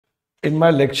In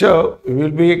my lecture, we will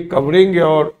be covering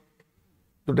your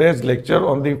today's lecture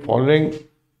on the following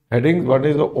headings. One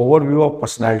is the overview of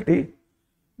personality,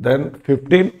 then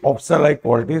 15 officer-like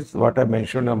qualities, what I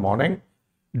mentioned in the morning.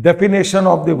 Definition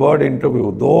of the word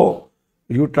interview, though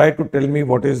you try to tell me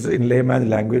what is in layman's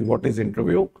language, what is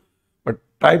interview, but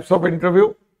types of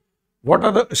interview, what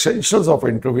are the essentials of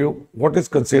interview, what is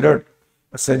considered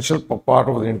essential part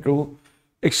of the interview,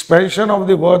 expansion of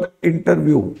the word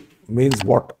interview means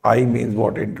what, I means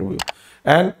what interview,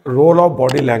 and role of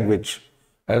body language,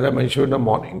 as I mentioned in the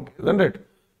morning, isn't it?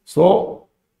 So,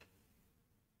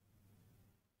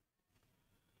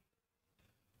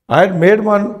 I had made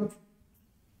one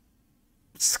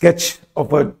sketch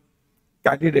of a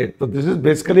candidate. So, this is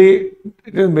basically,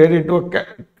 it is made into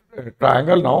a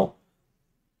triangle now.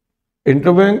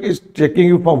 Interviewing is checking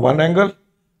you from one angle,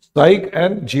 psych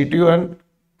and GTO and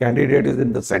candidate is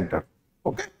in the center.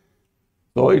 Okay.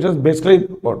 So it is basically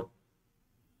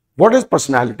what is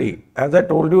personality? As I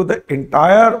told you, the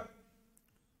entire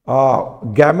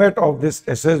gamut of this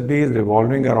SSB is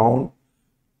revolving around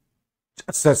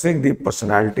assessing the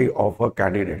personality of a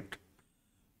candidate,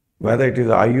 whether it is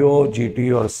IO,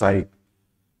 GT or psych.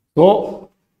 So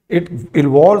it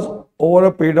evolves over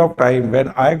a period of time. When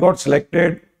I got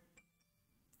selected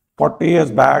 40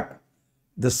 years back,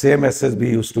 the same SSB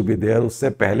used to be there.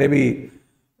 Usse pehle bhi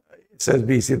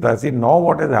SSB isi tarah se. Now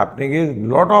what is happening is a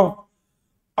lot of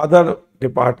other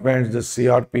departments, the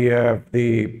CRPF,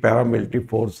 the paramilitary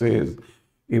forces,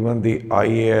 even the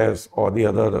IAS or the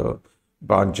other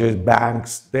branches,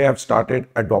 banks, they have started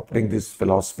adopting this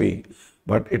philosophy.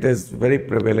 But it is very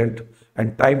prevalent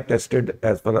and time tested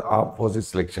as per armed forces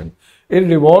selection. It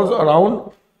revolves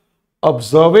around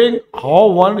observing how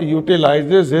one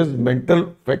utilizes his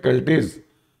mental faculties.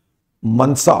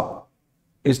 Mansa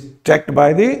is checked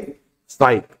by the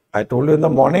psych. I told you in the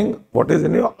morning what is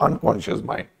in your unconscious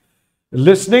mind.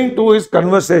 Listening to his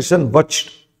conversation, vach,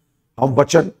 हम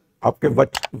वचन आपके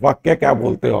वाक्य क्या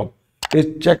बोलते हो आप, is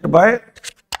checked by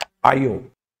IO.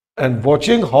 And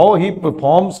watching how he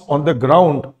performs on the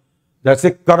ground, that's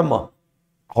a karma,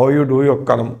 how you do your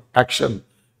karma action,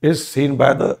 is seen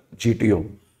by the GTO.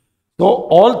 So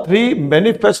all three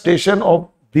manifestation of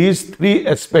these three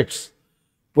aspects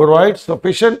provide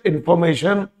sufficient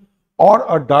information or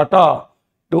a data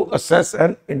to assess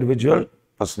an individual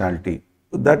personality.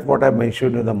 So that's what I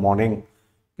mentioned in the morning,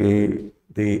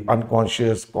 the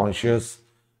unconscious, conscious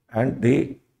and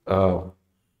the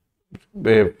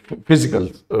physical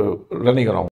running around.